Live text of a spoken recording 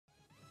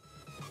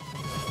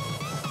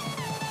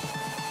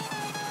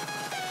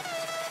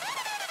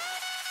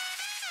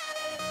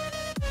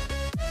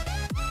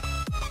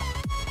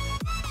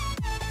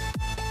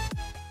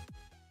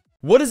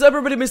What is up,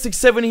 everybody?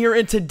 Mystic7 here,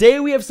 and today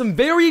we have some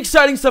very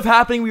exciting stuff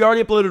happening. We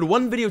already uploaded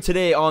one video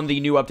today on the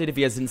new update. If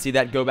you guys didn't see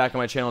that, go back on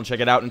my channel and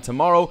check it out. And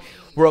tomorrow,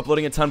 we're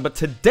uploading a ton. But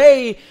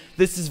today,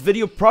 this is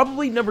video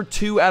probably number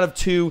 2 out of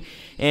 2.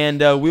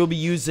 And we'll be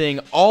using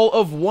all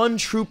of one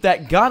troop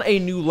that got a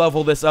new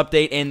level this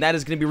update. And that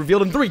is going to be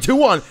revealed in 3, 2,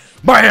 1.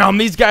 Bam!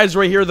 These guys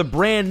right here, the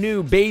brand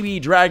new baby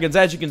dragons.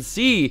 As you can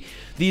see,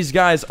 these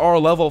guys are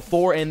level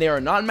 4, and they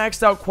are not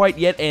maxed out quite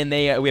yet. And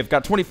we have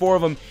got 24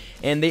 of them,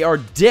 and they are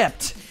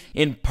dipped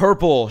in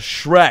purple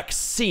Shrek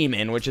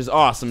semen, which is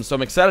awesome. So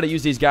I'm excited to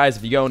use these guys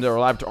if you go into our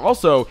live tour.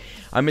 Also,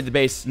 I made the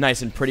base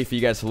nice and pretty for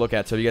you guys to look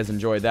at, so you guys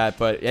enjoyed that.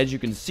 But as you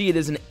can see, it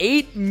is an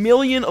 8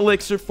 million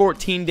elixir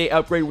 14-day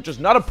upgrade, which is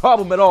not a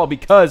problem at all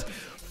because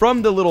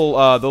from the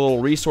little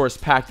resource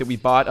pack that we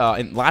bought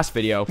in last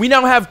video, we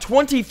now have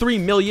 23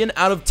 million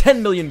out of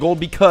 10 million gold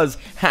because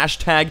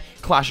hashtag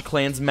Clash of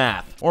Clans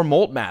math. Or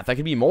Molt math. That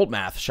could be Molt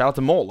math. Shout out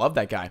to Molt. Love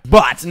that guy.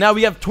 But now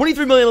we have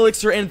 23 million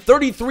elixir and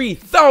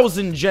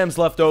 33,000 gems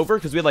left over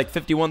because we had like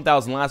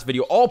 51,000 last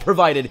video, all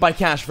provided by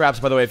Cash Fraps.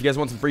 By the way, if you guys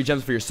want some free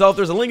gems for yourself,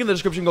 there's a link in the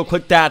description. Go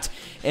click that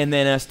and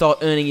then start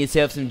earning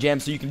yourself some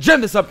gems so you can gem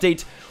this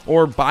update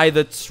or buy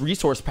the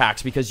resource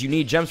packs because you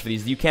need gems for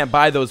these. You can't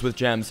buy those with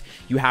gems.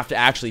 You have to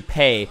actually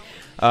pay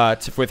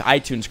with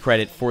iTunes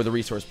credit for the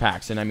resource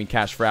packs. And I mean,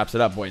 Cash Fraps it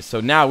up, boys.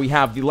 So now we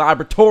have the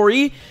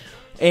laboratory,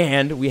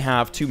 and we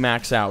have to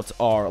max out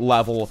our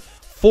level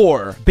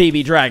 4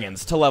 baby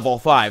dragons to level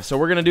 5. So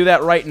we're going to do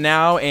that right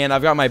now, and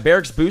I've got my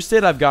barracks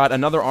boosted. I've got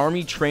another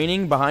army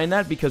training behind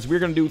that because we're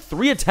going to do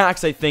 3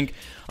 attacks, I think,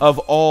 of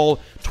all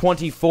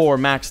 24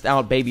 maxed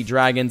out baby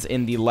dragons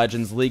in the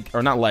Legends League,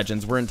 or not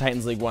Legends, we're in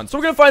Titans League 1. So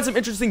we're going to find some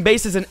interesting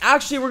bases, and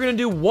actually we're going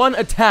to do 1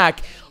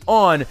 attack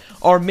on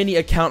our mini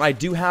account. I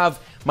do have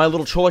my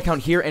little troll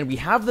account here, and we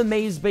have the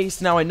maze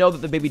base. Now, I know that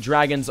the baby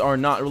dragons are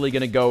not really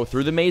going to go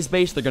through the maze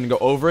base. They're going to go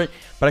over it,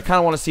 but I kind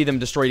of want to see them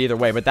destroyed either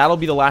way. But that'll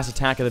be the last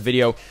attack of the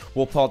video.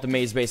 We'll pull out the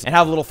maze base and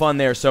have a little fun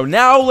there. So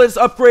now let's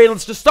upgrade.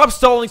 Let's just stop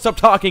stalling, stop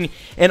talking,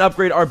 and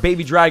upgrade our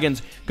baby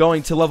dragons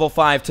going to level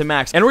 5 to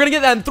max. And we're going to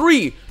get that in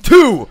 3,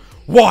 2,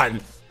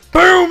 1.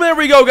 Boom! There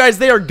we go, guys.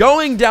 They are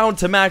going down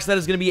to max. That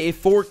is going to be a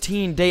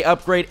 14-day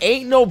upgrade.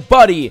 Ain't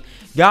nobody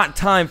got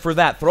time for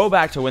that.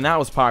 Throwback to when that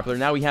was popular.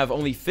 Now we have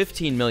only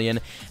 15 million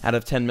out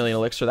of 10 million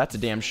elixir. That's a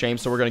damn shame.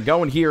 So we're going to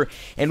go in here,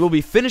 and we'll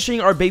be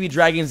finishing our baby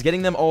dragons,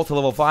 getting them all to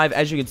level 5.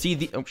 As you can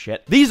see, oh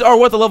shit, these are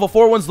what the level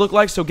 4 ones look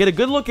like. So get a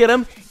good look at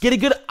them. Get a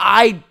good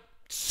eye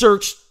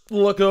search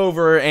look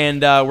over,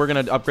 and we're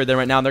going to upgrade them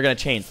right now, and they're going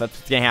to change. That's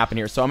what's going to happen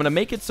here. So I'm going to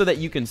make it so that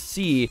you can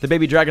see the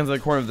baby dragons in the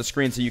corner of the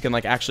screen so you can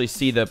like actually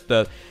see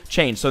the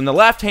change. So in the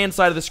left-hand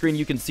side of the screen,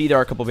 you can see there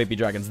are a couple baby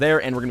dragons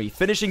there, and we're going to be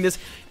finishing this,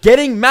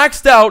 getting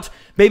maxed out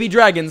baby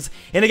dragons.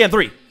 And again,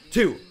 3,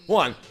 2,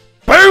 1.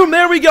 Boom!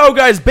 There we go,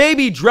 guys.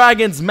 Baby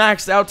dragons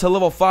maxed out to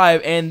level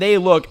 5, and they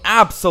look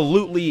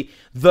absolutely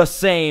the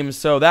same.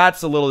 So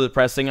that's a little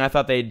depressing. I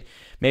thought they'd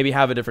maybe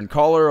have a different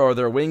color, or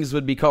their wings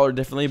would be colored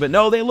differently, but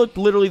no, they look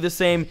literally the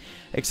same,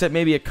 except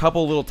maybe a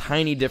couple little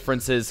tiny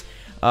differences,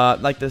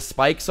 like the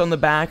spikes on the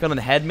back, on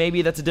the head,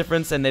 maybe that's a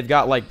difference, and they've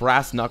got like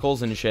brass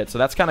knuckles and shit, so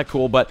that's kind of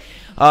cool. But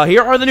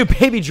here are the new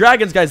baby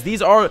dragons, guys.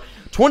 These are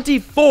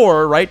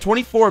 24, right?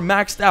 24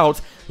 maxed out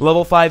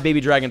level 5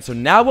 baby dragons. So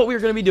now what we're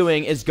going to be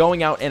doing is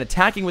going out and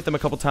attacking with them a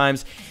couple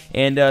times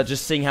and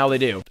just seeing how they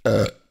do.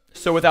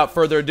 So without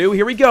further ado,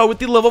 here we go with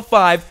the level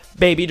 5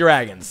 baby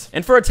dragons.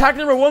 And for attack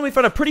number 1, we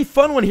found a pretty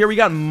fun one here. We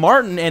got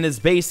Martin, and his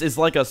base is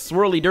like a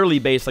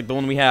swirly-dirly base like the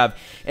one we have.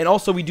 And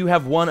also, we do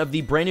have one of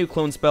the brand new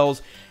clone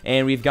spells,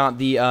 and we've got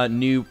the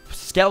new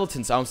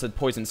skeletons. I almost said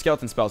poison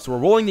skeleton spells. So we're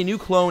rolling the new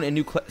clone and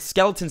new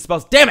skeleton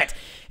spells. Damn it!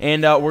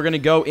 And we're going to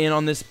go in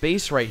on this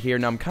base right here.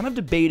 Now, I'm kind of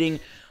debating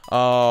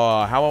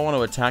how I want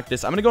to attack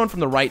this. I'm going to go in from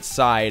the right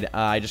side.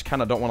 I just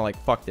kind of don't want to,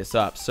 like, fuck this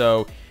up.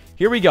 So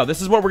here we go.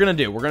 This is what we're going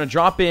to do. We're going to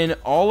drop in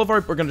all of our...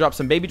 We're going to drop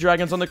some baby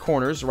dragons on the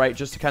corners, right?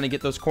 Just to kind of get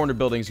those corner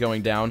buildings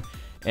going down.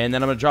 And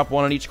then I'm going to drop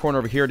one on each corner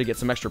over here to get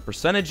some extra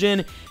percentage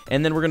in.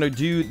 And then we're going to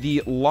do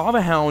the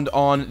lava hound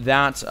on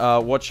that,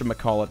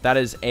 whatchamacallit. That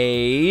is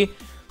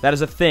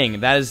a thing.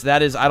 That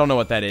is, I don't know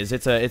what that is.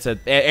 It's a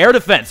air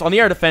defense, on the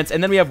air defense.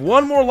 And then we have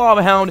one more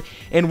lava hound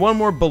and one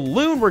more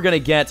balloon we're going to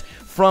get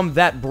from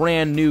that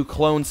brand new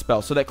clone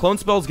spell. So that clone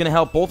spell is going to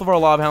help both of our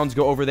lava hounds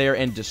go over there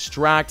and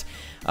distract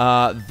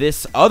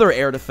this other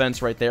air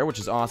defense right there, which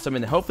is awesome.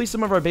 And hopefully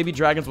some of our baby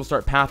dragons will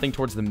start pathing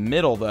towards the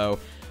middle, though.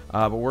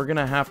 But we're going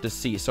to have to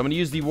see. So I'm going to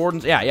use the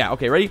Warden's... Yeah,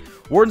 okay, ready?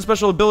 Warden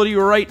special ability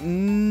right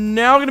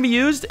now going to be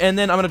used. And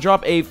then I'm going to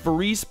drop a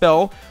free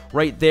spell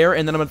right there.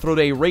 And then I'm going to throw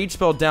a rage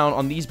spell down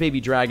on these baby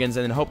dragons.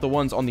 And then hope the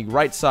ones on the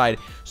right side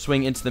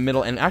swing into the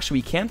middle. And actually,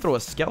 we can throw a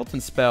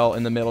skeleton spell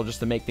in the middle just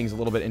to make things a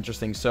little bit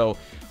interesting. So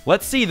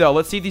let's see, though.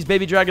 Let's see if these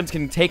baby dragons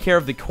can take care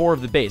of the core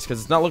of the base.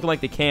 Because it's not looking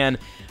like they can.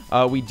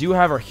 We do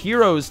have our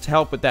heroes to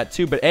help with that,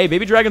 too. But, hey,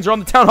 baby dragons are on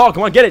the town hall.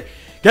 Come on, get it.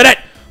 Get it.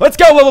 Let's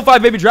go, level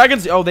 5 baby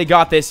dragons. Oh, they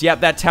got this.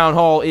 Yep, that town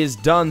hall is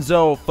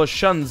Dunzo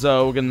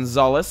Fashunzo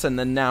Gonzalez. And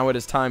then now it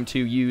is time to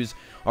use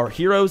our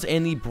heroes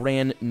and the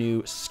brand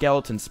new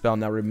skeleton spell.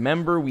 Now,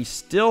 remember, we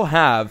still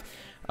have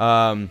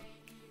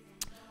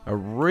a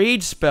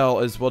rage spell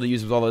as well to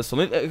use with all this. So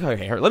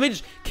let me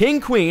just king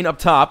queen up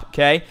top,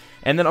 okay?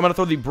 And then I'm gonna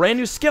throw the brand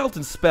new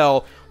skeleton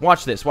spell.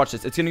 Watch this, watch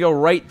this. It's gonna go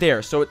right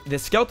there. So the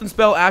skeleton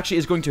spell actually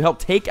is going to help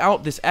take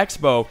out this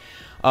X-bow.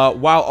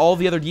 While all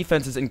the other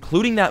defenses,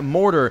 including that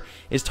mortar,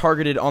 is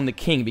targeted on the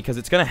king, because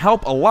it's going to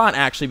help a lot,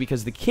 actually,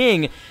 because the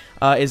king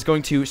is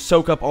going to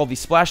soak up all the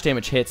splash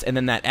damage hits, and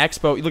then that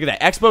X-bow, look at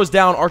that, X-bow's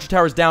down, Archer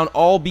Tower's down,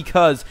 all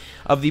because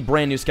of the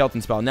brand new skeleton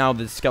spell. Now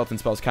the skeleton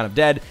spell is kind of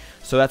dead,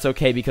 so that's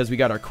okay, because we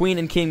got our queen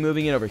and king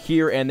moving in over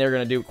here, and they're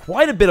going to do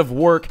quite a bit of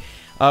work.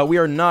 We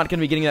are not going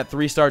to be getting that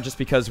 3-star just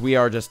because we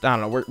are just, I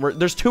don't know,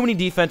 there's too many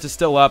defenses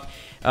still up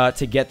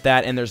to get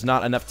that, and there's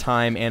not enough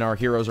time, and our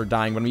heroes are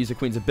dying when we use the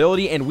queen's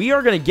ability, and we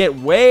are going to get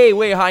way,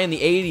 way high in the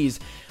 80s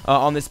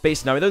on this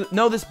base now.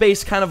 No, this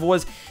base kind of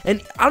was,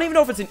 and I don't even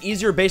know if it's an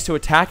easier base to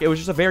attack. It was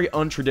just a very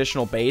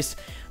untraditional base,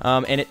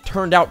 and it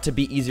turned out to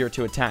be easier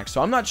to attack.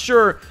 So I'm not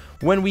sure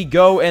when we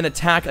go and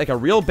attack like a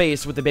real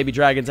base with the baby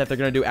dragons if they're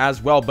going to do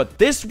as well. But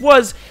this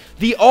was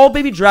the all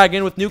baby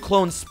dragon with new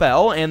clone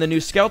spell and the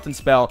new skeleton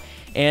spell,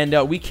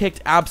 and we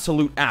kicked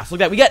absolute ass. Look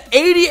at that. We got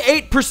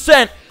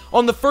 88%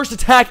 on the first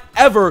attack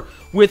ever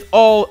with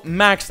all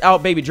maxed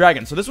out baby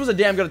dragons. So this was a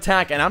damn good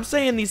attack, and I'm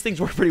saying these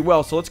things work pretty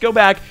well. So let's go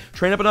back,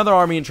 train up another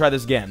army, and try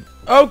this again.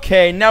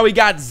 Okay, now we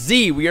got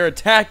Z. We are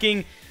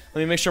attacking,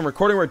 let me make sure I'm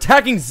recording. We're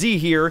attacking Z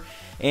here,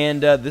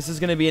 and this is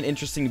going to be an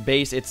interesting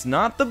base. It's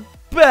not the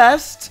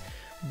best,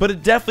 but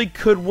it definitely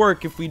could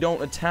work if we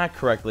don't attack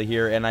correctly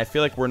here, and I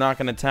feel like we're not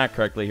going to attack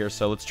correctly here,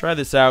 so let's try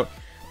this out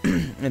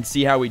and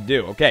see how we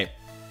do. Okay,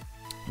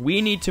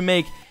 we need to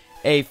make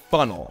a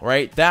funnel,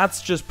 right?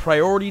 That's just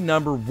priority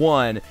number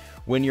 1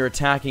 when you're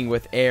attacking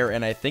with air,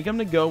 and I think I'm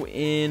going to go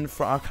in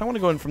from, I kind of want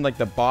to go in from like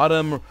the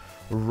bottom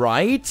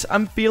right,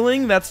 I'm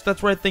feeling. That's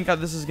where I think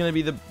this is going to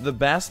be the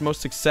best,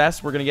 most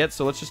success we're going to get,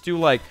 so let's just do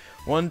like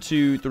 1,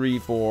 2, 3,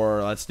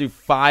 4, let's do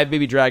 5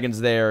 baby dragons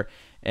there.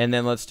 And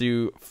then let's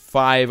do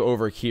 5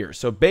 over here.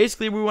 So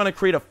basically we want to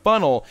create a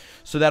funnel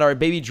so that our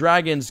baby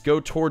dragons go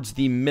towards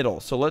the middle.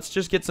 So let's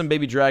just get some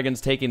baby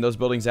dragons taking those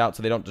buildings out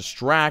so they don't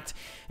distract.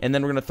 And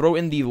then we're going to throw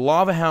in the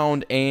lava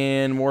hound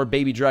and more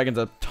baby dragons,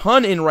 a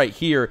ton in right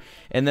here.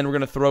 And then we're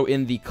going to throw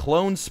in the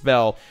clone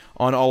spell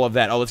on all of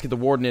that. Oh, let's get the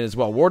warden in as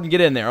well. Warden,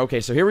 get in there. Okay,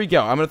 so here we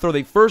go. I'm going to throw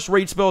the first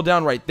rage spell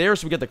down right there.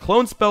 So we got the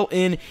clone spell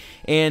in,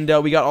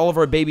 and we got all of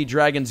our baby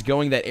dragons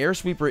going. That air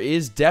sweeper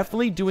is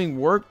definitely doing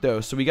work,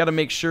 though. So we got to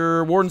make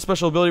sure, warden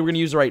special ability we're going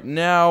to use right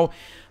now.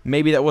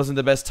 Maybe that wasn't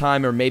the best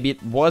time, or maybe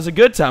it was a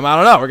good time. I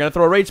don't know. We're going to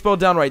throw a rage spell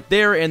down right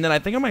there, and then I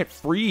think I might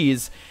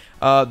freeze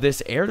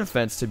this air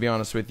defense, to be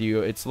honest with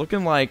you. It's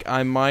looking like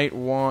I might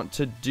want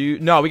to do...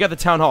 No, we got the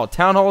Town Hall.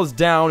 Town Hall is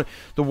down.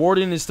 The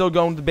Warden is still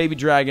going with the Baby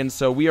Dragon,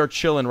 so we are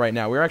chilling right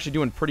now. We're actually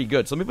doing pretty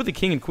good. So let me put the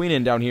King and Queen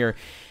in down here,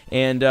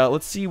 and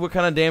let's see what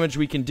kind of damage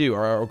we can do.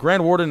 Our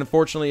Grand Warden,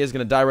 unfortunately, is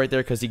going to die right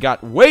there because he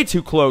got way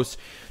too close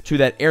to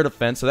that air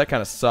defense, so that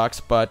kind of sucks.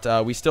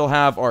 But we still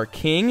have our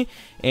King,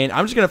 and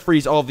I'm just going to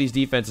freeze all of these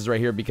defenses right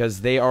here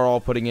because they are all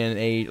putting in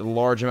a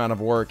large amount of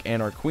work,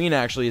 and our Queen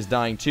actually is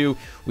dying too.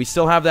 We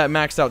still have that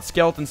maxed out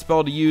skeleton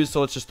spell to use,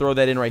 so let's just throw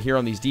that in right here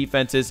on these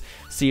defenses,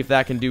 see if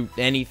that can do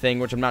anything,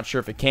 which I'm not sure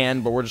if it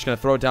can, but we're just going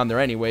to throw it down there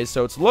anyways.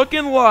 So it's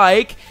looking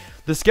like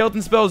the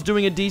skeleton spell is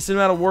doing a decent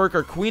amount of work.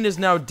 Our queen is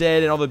now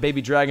dead, and all the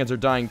baby dragons are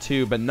dying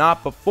too, but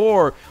not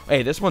before.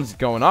 Hey, this one's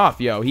going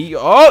off, yo.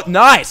 Oh,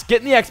 nice!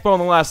 Getting the expo on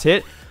the last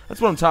hit. That's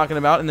what I'm talking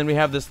about. And then we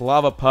have this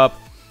lava pup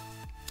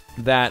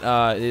that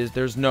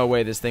there's no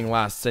way this thing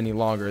lasts any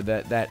longer.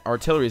 That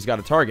artillery's got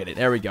to target it.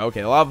 There we go.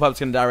 Okay, the lava pup's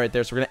going to die right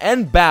there, so we're going to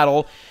end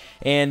battle.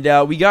 And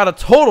we got a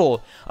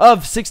total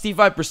of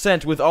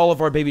 65% with all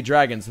of our baby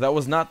dragons. So that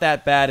was not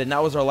that bad, and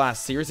that was our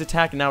last series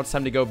attack. And now it's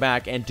time to go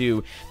back and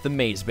do the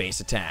maze base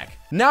attack.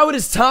 Now it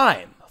is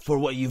time for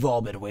what you've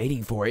all been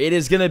waiting for. It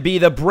is going to be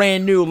the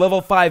brand new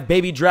level 5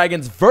 baby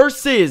dragons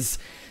versus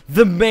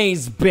the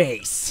maze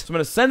base. So I'm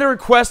going to send a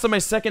request on my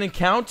second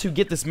account to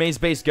get this maze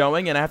base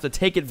going, and I have to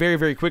take it very,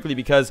 very quickly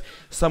because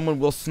someone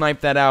will snipe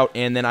that out,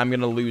 and then I'm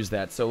going to lose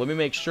that. So let me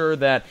make sure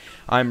that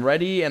I'm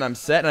ready and I'm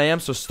set, and I am.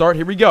 So start.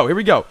 Here we go. Here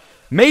we go.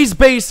 Maze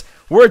base,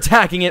 we're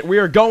attacking it. We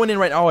are going in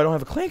right now. Oh, I don't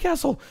have a clan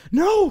castle.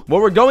 No.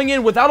 Well, we're going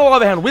in without a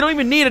lava hound. We don't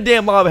even need a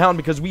damn lava hound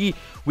because we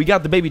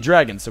got the baby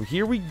dragon. So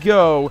here we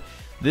go.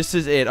 This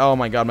is it. Oh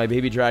my god, my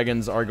baby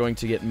dragons are going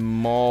to get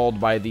mauled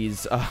by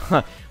these,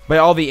 by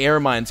all the air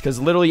mines, because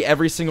literally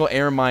every single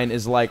air mine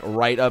is like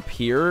right up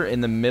here in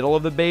the middle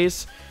of the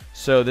base.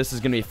 So this is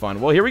going to be fun.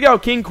 Well, here we go.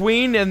 King,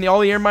 Queen, and all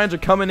the air mines are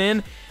coming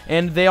in,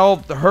 and they all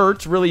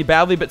hurt really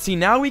badly. But see,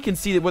 now we can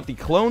see what the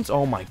clones,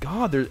 oh my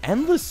god, they're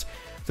endless.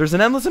 There's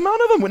an endless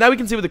amount of them. Now we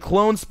can see what the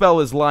clone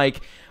spell is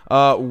like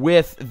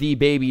with the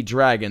baby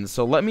dragons.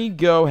 So let me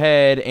go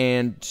ahead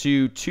and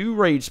do 2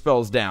 rage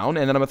spells down,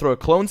 and then I'm going to throw a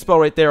clone spell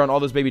right there on all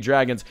those baby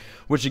dragons,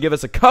 which should give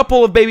us a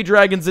couple of baby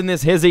dragons in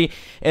this hizzy,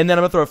 and then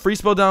I'm going to throw a free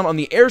spell down on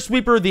the air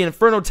sweeper, the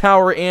inferno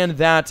tower, and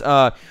that,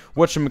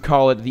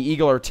 whatchamacallit, the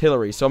eagle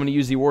artillery. So I'm going to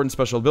use the warden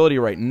special ability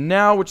right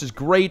now, which is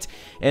great,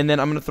 and then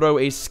I'm going to throw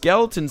a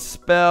skeleton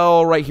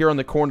spell right here on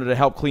the corner to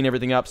help clean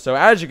everything up. So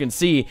as you can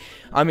see,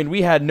 I mean,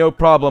 we had no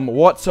problem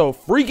whatsoever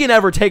freaking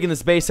ever taking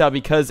this base out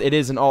because it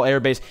is an all-air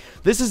base.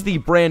 This is the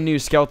brand new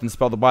skeleton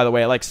spell, by the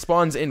way. It, like,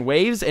 spawns in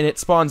waves, and it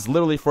spawns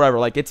literally forever.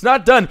 Like, it's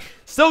not done.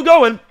 Still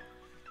going.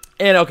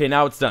 And, okay,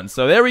 now it's done.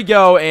 So, there we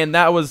go, and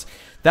that was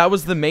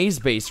the maze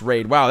base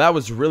raid. Wow, that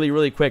was really,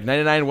 really quick.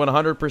 99,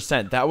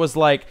 100%. That was,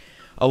 like,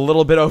 a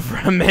little bit over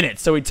a minute.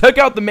 So, we took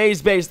out the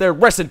maze base there.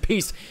 Rest in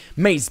peace,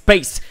 maze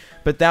base.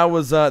 But that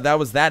was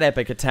that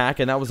epic attack,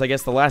 and that was, I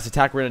guess, the last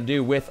attack we're going to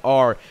do with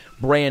our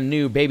brand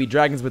new baby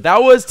dragons. But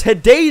that was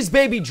today's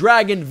baby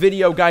dragon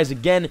video, guys.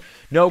 Again,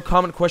 no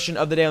comment question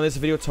of the day on this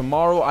video.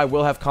 Tomorrow, I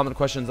will have comment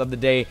questions of the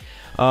day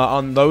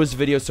on those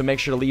videos, so make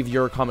sure to leave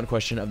your comment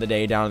question of the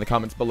day down in the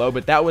comments below.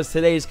 But that was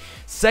today's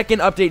second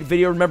update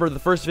video. Remember, the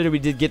first video we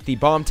did get the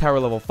bomb tower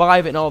level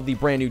 5 and all of the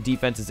brand new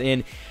defenses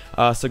in.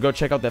 So go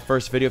check out that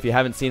first video if you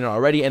haven't seen it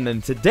already. And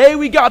then today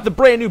we got the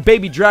brand new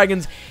baby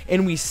dragons,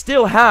 and we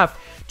still have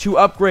to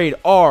upgrade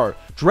our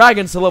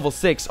dragons to level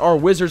 6, our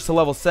wizards to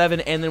level 7,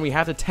 and then we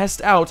have to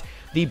test out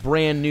the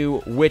brand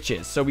new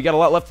witches. So we got a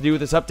lot left to do with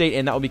this update,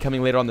 and that will be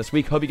coming later on this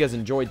week. Hope you guys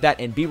enjoyed that,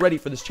 and be ready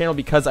for this channel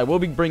because I will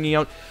be bringing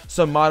out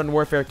some Modern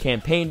Warfare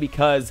campaign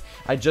because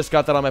I just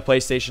got that on my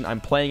PlayStation. I'm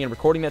playing and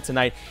recording that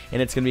tonight,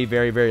 and it's going to be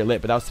very, very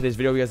lit. But that was today's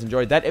video. If you guys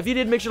enjoyed that. If you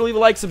did, make sure to leave a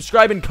like,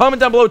 subscribe, and comment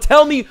down below.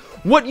 Tell me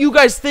what you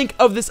guys think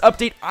of this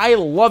update. I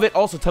love it.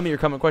 Also, tell me your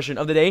comment question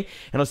of the day,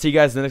 and I'll see you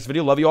guys in the next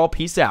video. Love you all.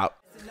 Peace out.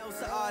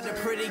 The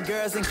pretty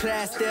girls in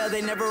class still,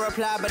 they never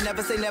reply, but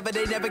never say never,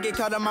 they never get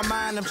caught on my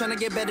mind. I'm trying to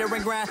get better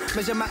and grind,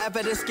 measure my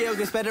effort and skill,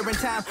 gets better in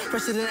time,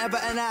 fresher than ever,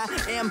 and I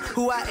am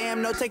who I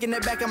am, no taking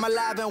it back, I'm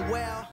alive and well.